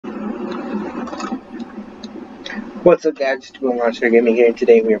What's up, guys? It's Will Monster Gaming here, and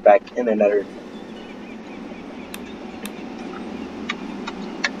today we are back in another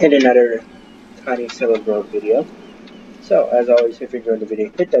Tiny Summer Grove video. So, as always, if you enjoyed the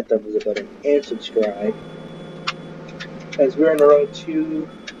video, hit that thumbs up button and subscribe, as we're on the road to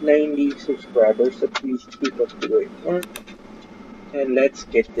 90 subscribers. So please keep up the great work, and let's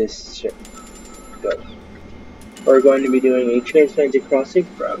get this ship going. We're going to be doing a transatlantic crossing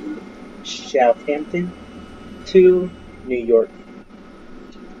from Southampton to New York.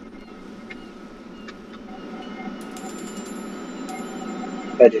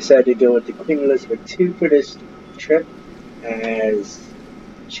 I decided to go with the Queen Elizabeth II for this trip, as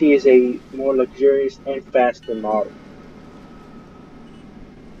she is a more luxurious and faster model,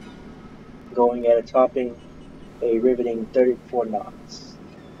 going at a topping a riveting 34 knots.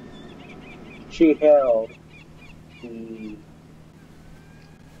 She held the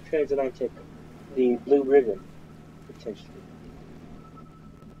transatlantic, the blue ribbon, potentially.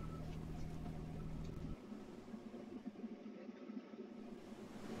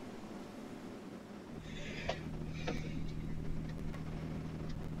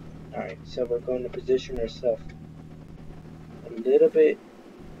 Alright, so we're going to position ourselves a little bit,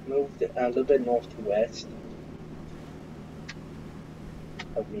 a little bit north to west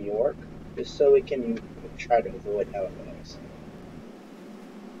of New York, just so we can try to avoid Halifax.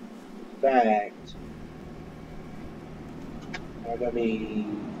 In fact, we're going to be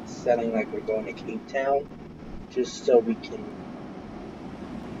selling like we're going to Cape Town, just so we can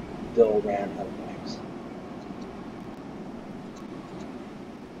go around Halifax.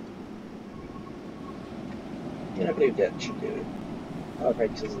 And I believe that should do it.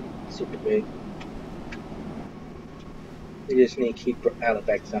 Halifax isn't super big. We just need to keep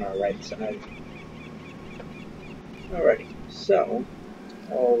Halifax on our right side. Alrighty, so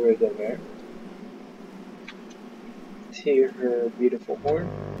I'll rig over there. Hear her beautiful horn.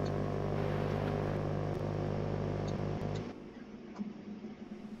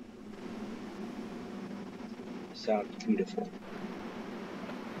 Sounds beautiful.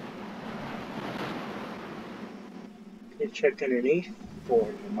 Okay, check underneath for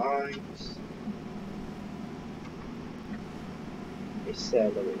the mines. They sell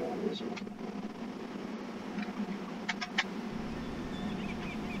everything on this one.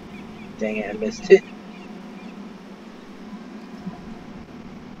 Dang it, I missed it.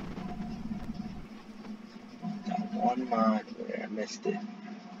 Got one mine where I missed it.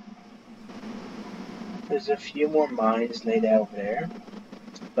 There's a few more mines laid out over there,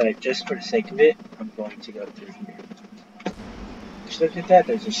 but just for the sake of it, I'm going to go through here. Just look at that,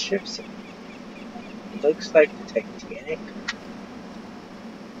 there's a ship set. It looks like the Titanic.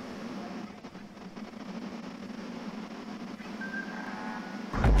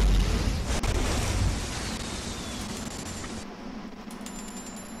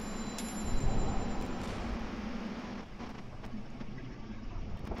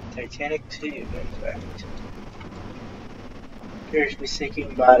 Titanic 2, in fact. Appears to be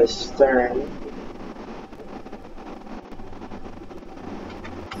sinking by the stern.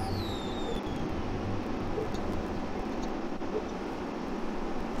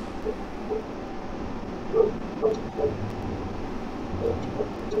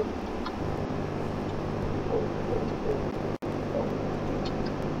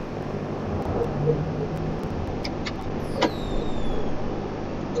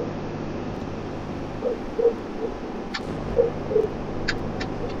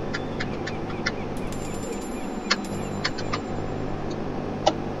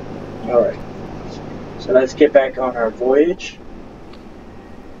 Alright, so let's get back on our voyage.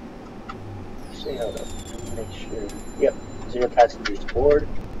 Actually, hold up. Make sure. Yep, 0 passengers aboard.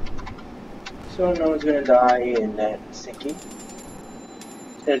 So no one's gonna die in that sinking.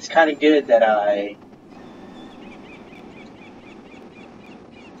 It's kind of good that I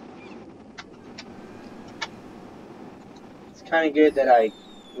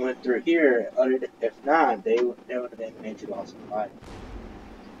went through here. If not, they would have been major loss of life.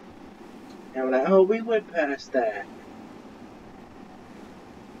 And we're like, oh, we went past that.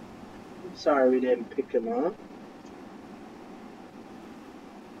 I'm sorry we didn't pick them up.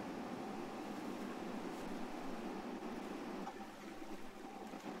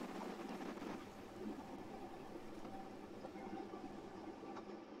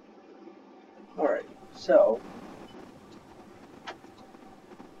 Alright, so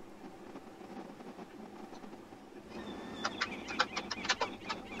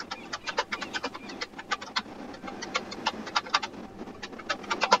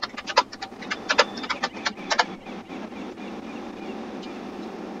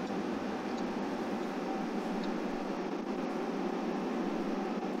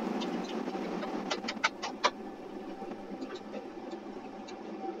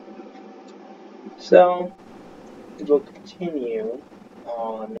So we'll continue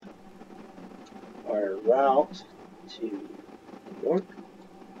on our route to New York.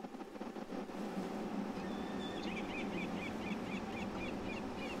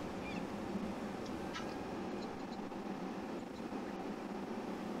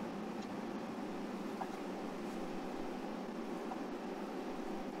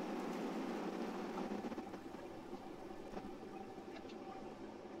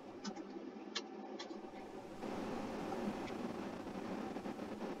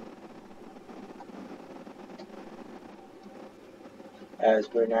 As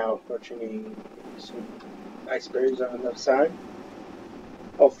we're now approaching some icebergs on the left side.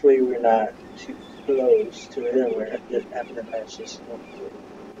 Hopefully we're not too close to it and we're just having to pass just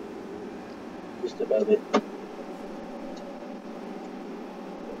above it.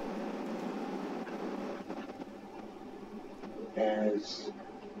 As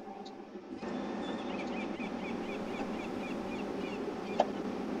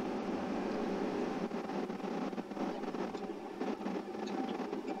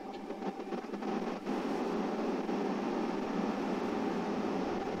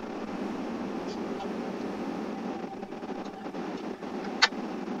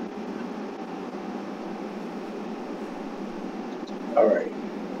alright.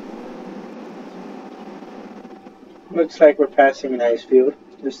 Looks like we're passing an ice field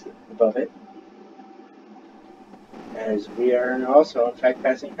just above it. As we are also in fact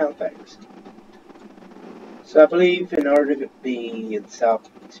passing Halifax. So I believe in order to be in South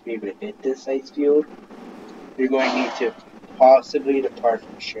to be able to hit this ice field, you're going to need to possibly depart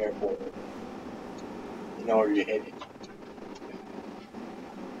from Cherbourg in order to hit it.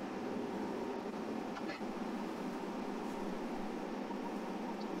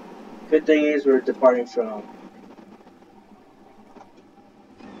 Good thing is we're departing from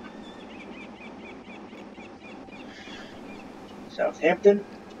Southampton.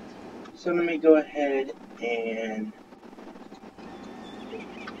 So let me go ahead and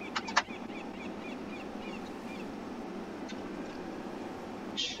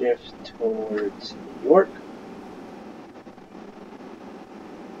shift towards New York.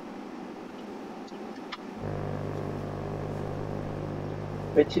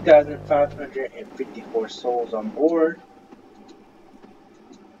 With 2,554 souls on board.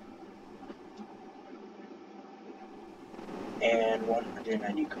 And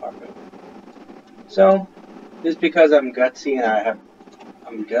 190 cargo. So, just because I'm gutsy and I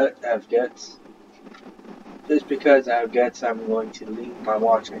have guts. Just because I have guts, I'm going to leave my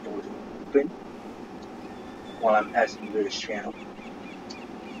watch doors open while I'm passing through this channel.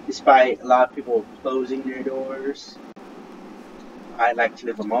 Despite a lot of people closing their doors, I like to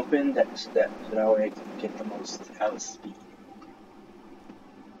leave them open. So that way I can get the most out of speed.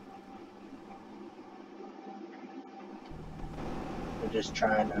 I'm just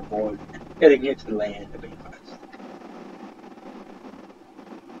trying to avoid getting into the land, to be honest.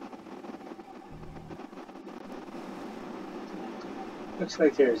 Looks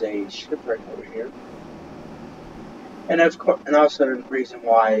like there's a shipwreck over here. And of course, and also the reason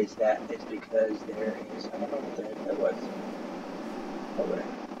why is because there is, I don't know what the heck that was over there.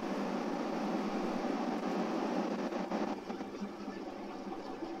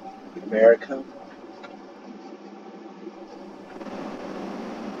 America.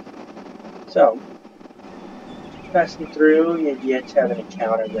 So, passing through, you've yet to have an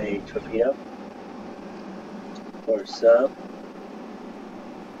encounter with a torpedo or sub.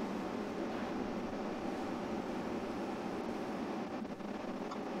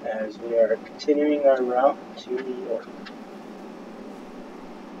 As we are continuing our route to New York.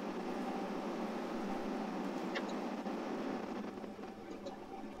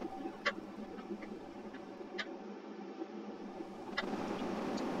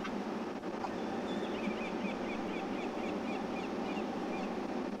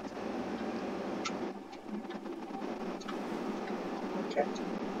 Okay.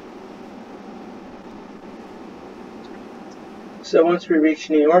 So once we reach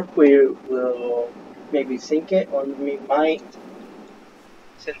New York, we will maybe sink it, or we might,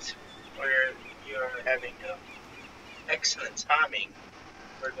 since you're having excellent timing,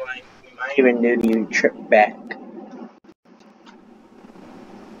 we might even do the trip back.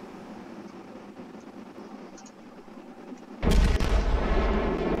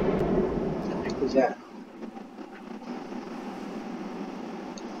 What the heck was that?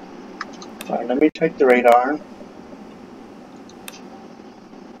 Alright, let me check the radar.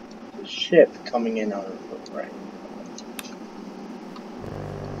 The ship coming in on the right.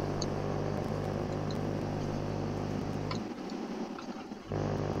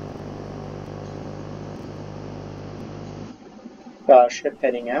 ship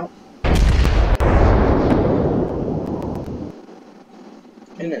heading out.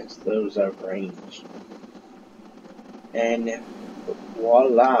 And it slows our range. And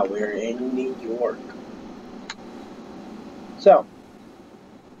voila, we're in New York. So,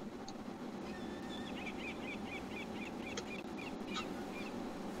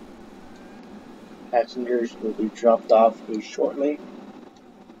 passengers will be dropped off here shortly.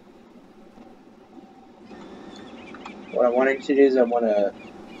 What I wanted to do is I want to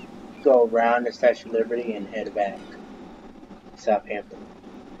go around the Statue of Liberty and head back to Southampton.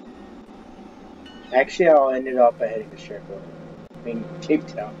 Actually, I'll end it off by heading to Sherbrooke. Cape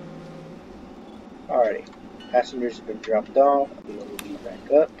Town. Alrighty. Passengers have been dropped off. We will be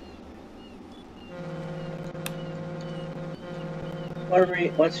back up.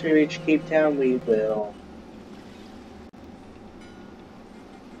 Once we reach Cape Town, we will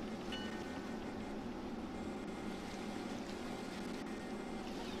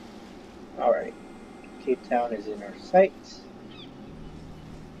alright. Cape Town is in our sights.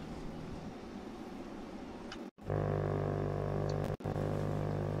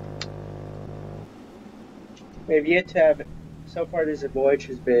 We have yet to have, so far this voyage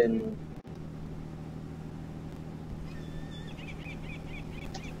has been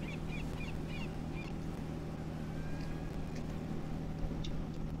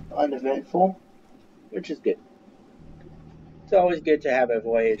uneventful, which is good. It's always good to have a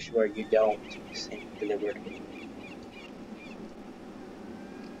voyage where you don't sink the Liberty.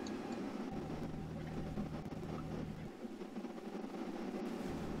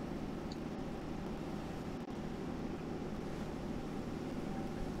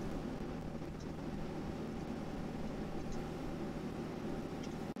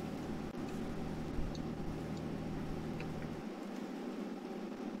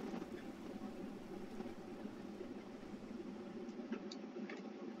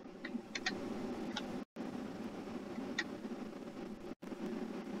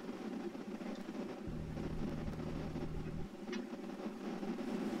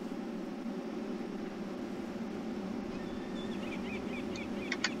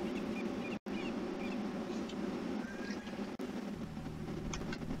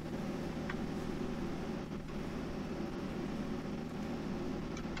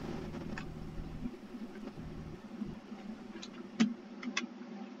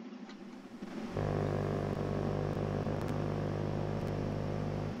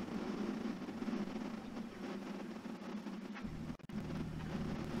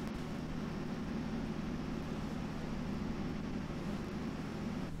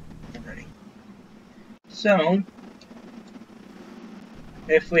 So,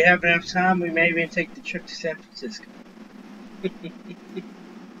 if we have enough time, we may even take the trip to San Francisco.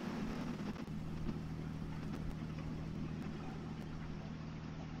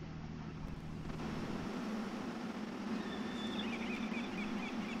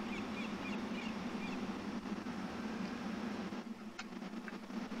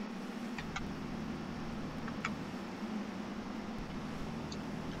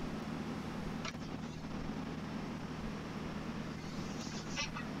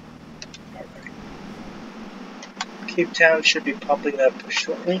 Cape Town should be popping up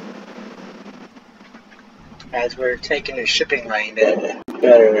shortly, as we're taking a shipping lane that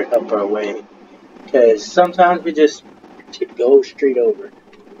better help our way, because sometimes we just go straight over.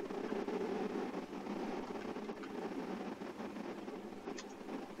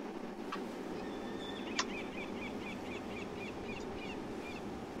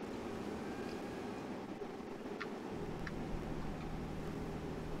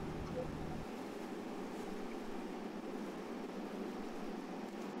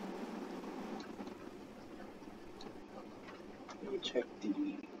 Check the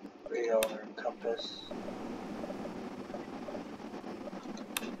radar and compass.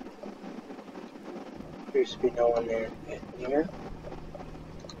 Appears to be no one there near.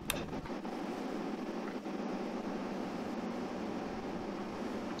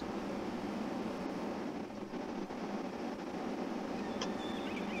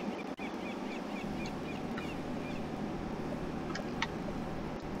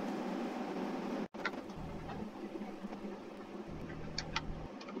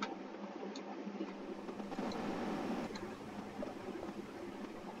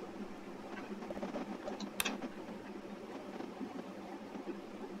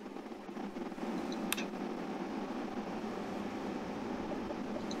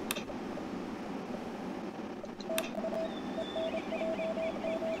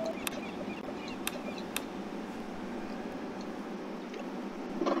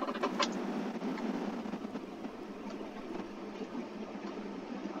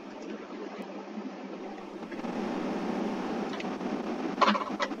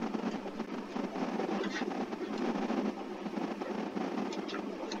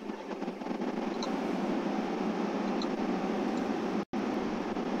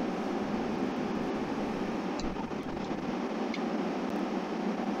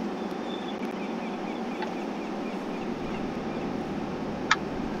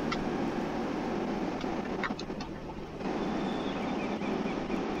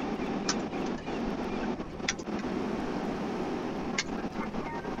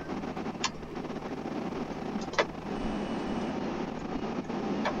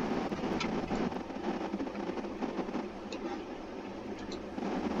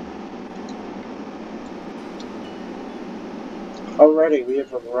 Alrighty, we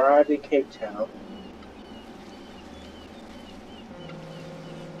have arrived in Cape Town.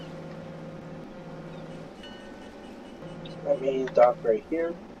 Let me dock right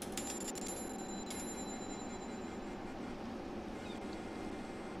here.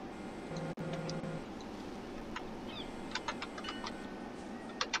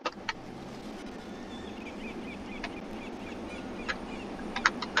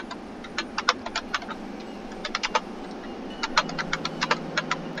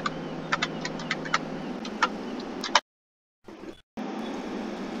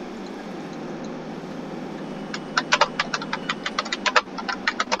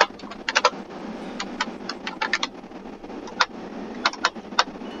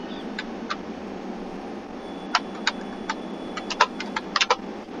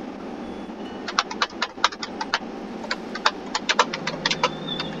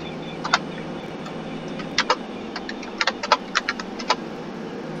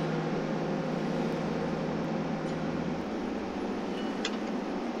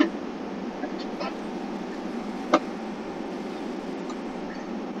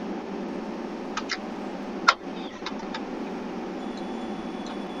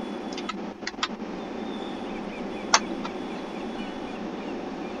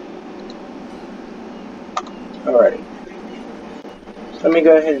 Alrighty. Let me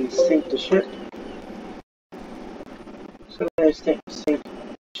go ahead and sink the ship. So I'm going to sink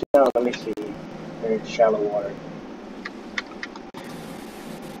down. Let me see. Very shallow water.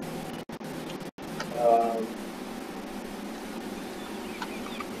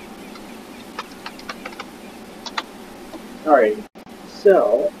 Alright,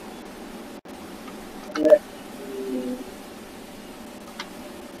 so let me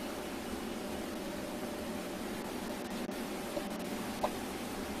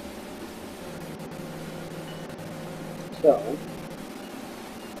so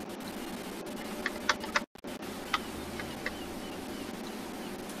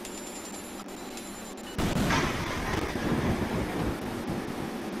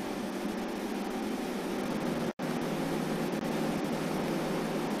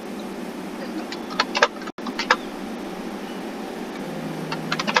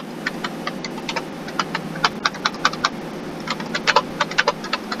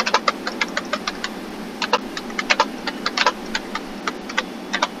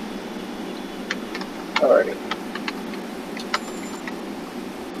alrighty.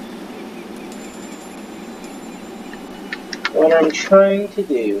 What I'm trying to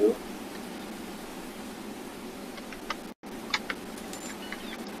do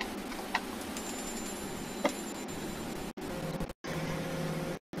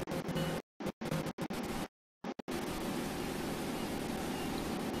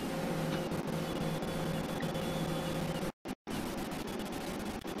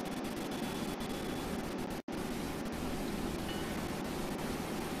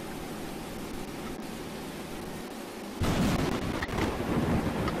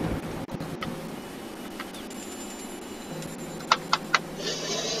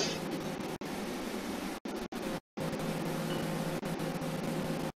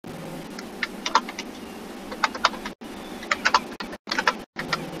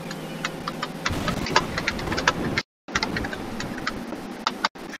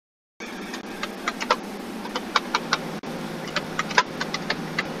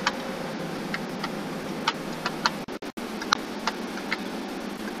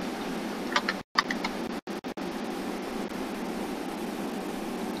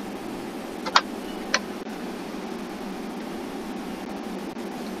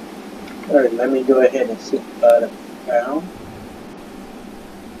alright, let me go ahead and sink the bottom down.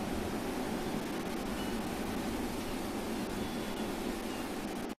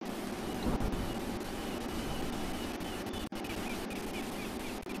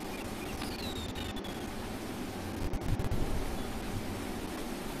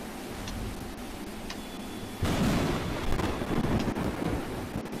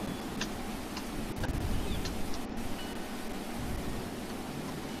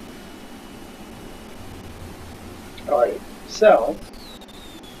 Alright, so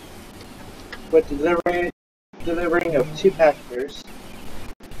with delivering of 2 passengers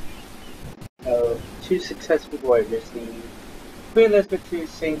of 2 successful voyages, the Queen Elizabeth II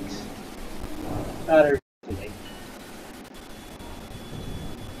sinks utterly.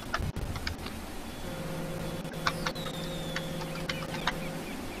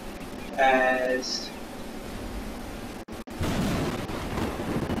 As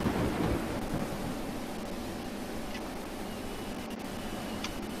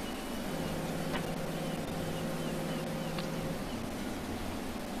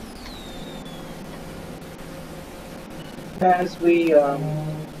as we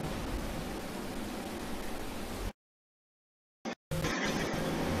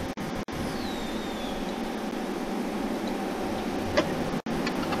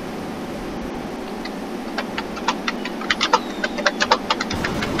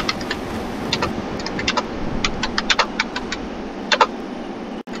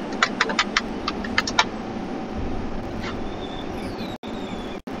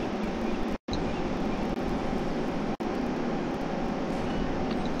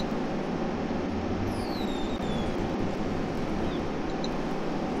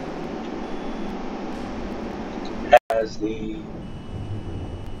as the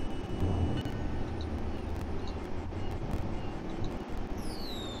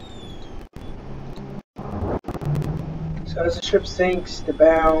so as the ship sinks, the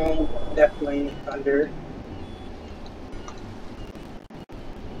bow definitely under.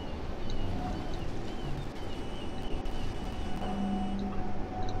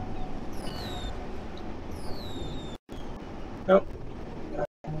 Nope.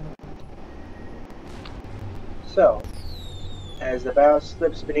 So, as the bow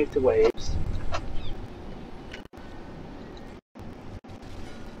slips beneath the waves,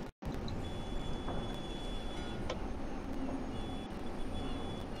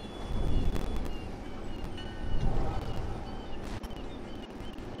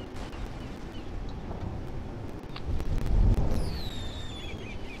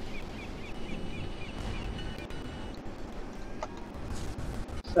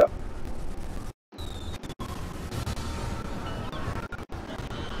 so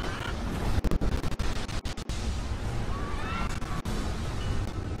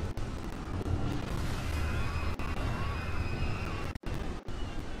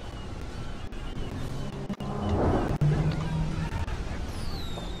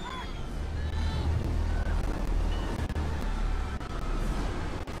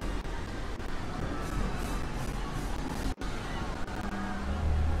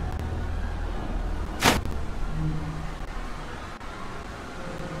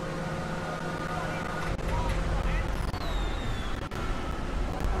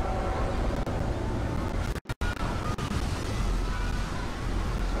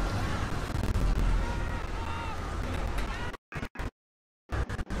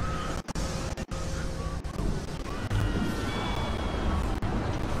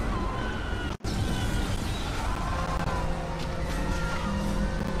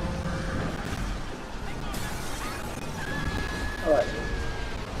alright.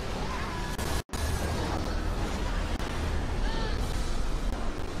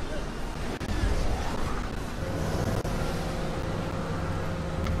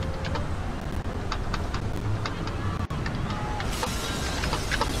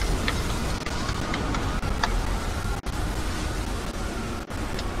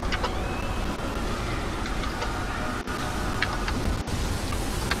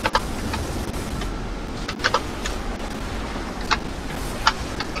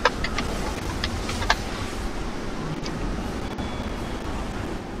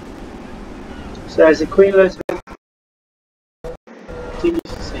 So as the Queen Elizabeth continues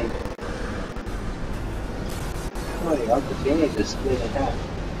to sink, I'll continue to split in half.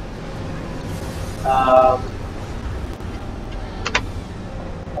 I'll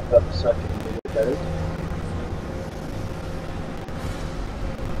put up a second a little bit better.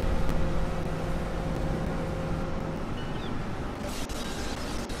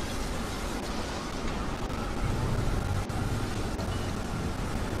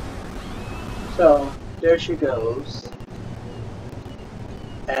 So there she goes,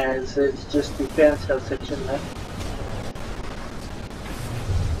 as it's just the fan cell section left.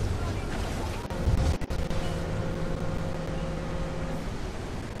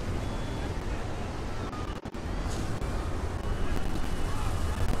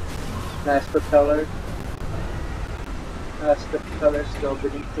 Nice propeller. That's the propeller still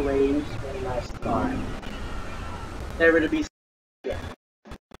beneath the waves. Very nice climb. Never to be again.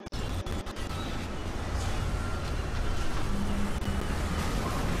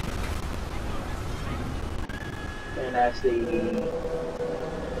 And as the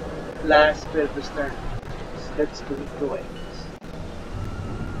last bit of the stern slips beneath the waves,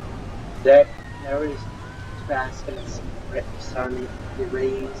 deck never is fast as sun the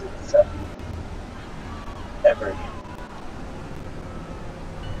rays of the sun ever again.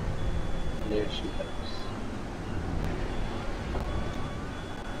 And there she goes.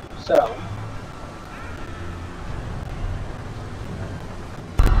 So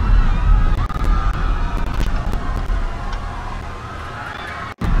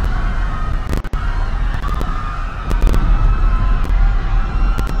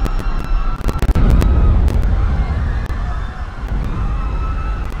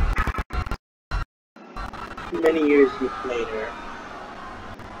Many years later,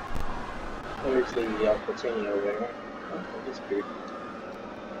 there's the Albertini over there. Oh, it disappeared.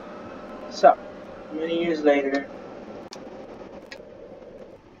 So, many years later,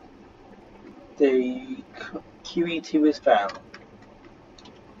 the QE2 is found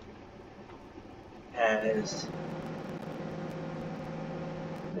as.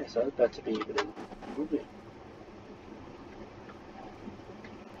 Yes, I was about to be able to move it.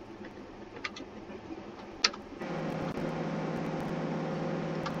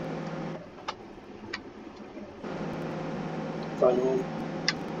 Funnel,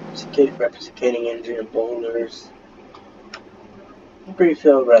 reciprocating engine and bowlers.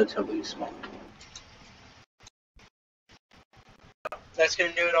 Refill relatively small. That's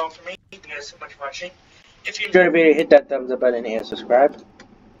going to do it all for me. Thank you guys so much for watching. If you enjoyed the video, hit that thumbs up button and subscribe.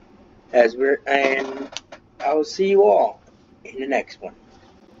 And I will see you all in the next one.